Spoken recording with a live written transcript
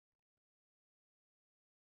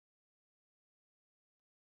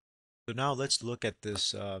So now let's look at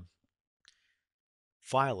this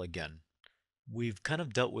file again. We've kind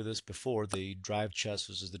of dealt with this before, the drive chest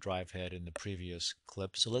versus the drive head in the previous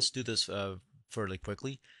clip. So let's do this fairly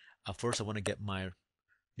quickly. First, I want to get my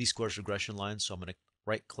least squares regression line. So I'm going to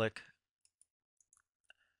right click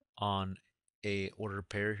on a ordered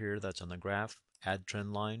pair here that's on the graph, add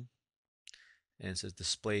trend line, and it says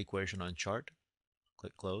display equation on chart.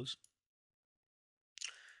 Click close.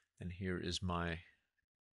 And here is my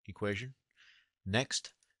equation.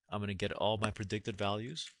 Next, I'm going to get all my predicted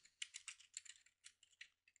values.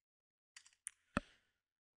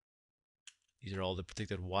 These are all the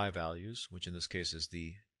predicted Y values, which in this case is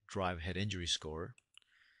the drive head injury score.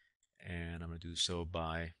 And I'm going to do so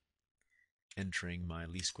by entering my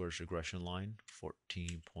least squares regression line,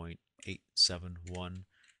 14.871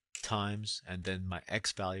 times, and then my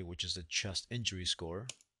X value, which is the chest injury score,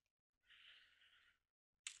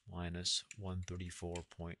 minus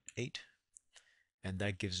 134.8. And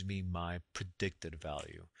that gives me my predicted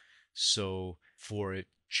value. So for a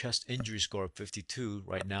chest injury score of 52,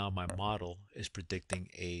 right now my model is predicting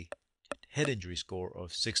a head injury score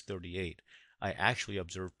of 638. I actually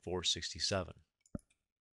observed 467.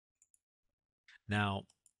 Now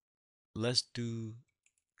let's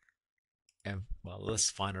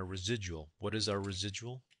find our residual. What is our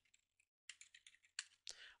residual?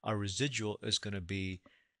 Our residual is going to be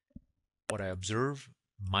what I observe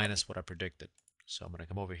minus what I predicted. So I'm going to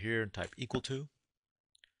come over here and type equal to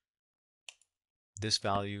this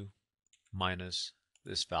value minus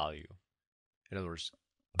this value. In other words,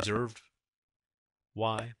 observed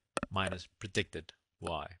Y minus predicted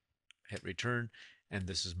Y. Hit return, and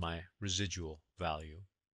this is my residual value.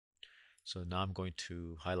 So now I'm going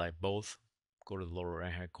to highlight both, go to the lower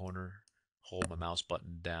right hand corner, hold my mouse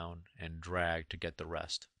button down, and drag to get the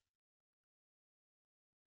rest.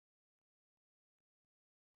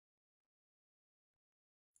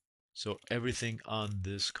 So everything on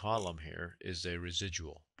this column here is a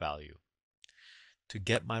residual value. To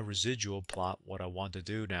get my residual plot, what I want to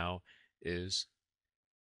do now is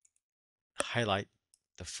highlight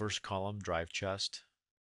the first column, drive chest.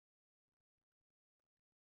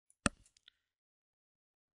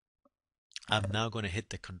 I'm now going to hit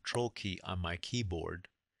the control key on my keyboard,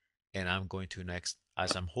 and I'm going to next,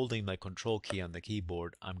 as I'm holding my control key on the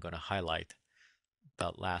keyboard, I'm going to highlight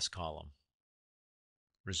that last column,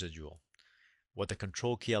 residual. What the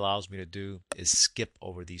control key allows me to do is skip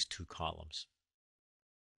over these two columns.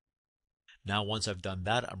 Now once I've done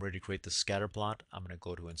that, I'm ready to create the scatter plot. I'm going to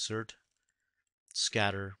go to Insert,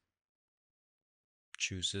 Scatter,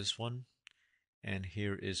 choose this one, and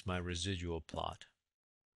here is my residual plot.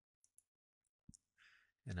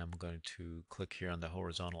 And I'm going to click here on the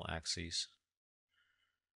horizontal axis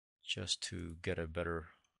just to get a better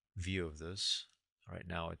view of this. Right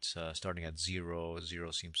now it's starting at 0.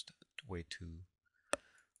 0 seems way too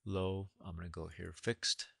low. I'm going to go here,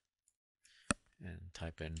 Fixed, and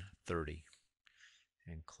type in 30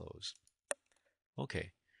 and close.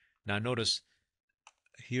 Okay, now notice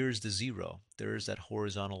here's the 0. There's that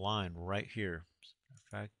horizontal line right here. In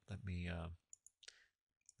fact, let me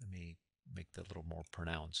make that a little more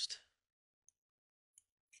pronounced.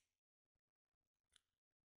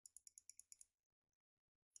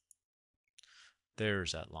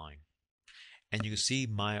 There's that line. And you can see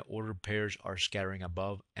my ordered pairs are scattering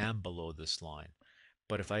above and below this line.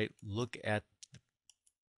 But if I look at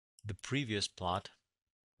the previous plot,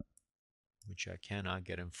 which I cannot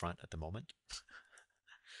get in front at the moment,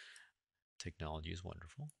 technology is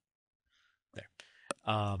wonderful. There.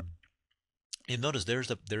 And notice there's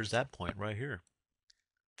that point right here.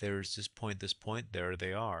 There's this point, there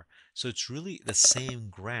they are. So it's really the same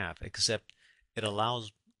graph, except it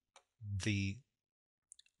allows the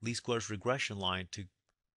least squares regression line to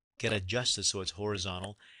get adjusted so it's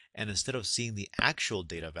horizontal. And instead of seeing the actual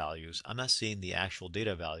data values, I'm not seeing the actual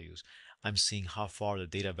data values. I'm seeing how far the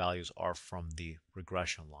data values are from the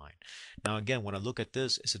regression line. Now again, when I look at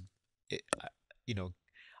this,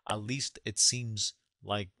 at least it seems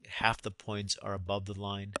like half the points are above the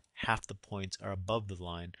line, half the points are above the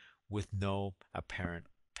line with no apparent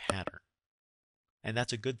pattern. And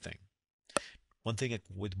that's a good thing. One thing I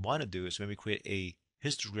would want to do is maybe create a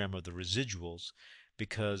histogram of the residuals,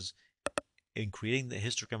 because in creating the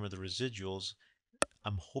histogram of the residuals,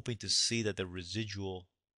 I'm hoping to see that the histogram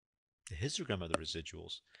of the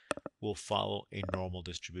residuals will follow a normal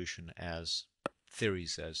distribution as theory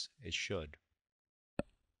says it should.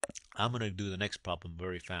 I'm going to do the next problem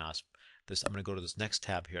very fast. I'm going to go to this next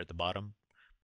tab here at the bottom,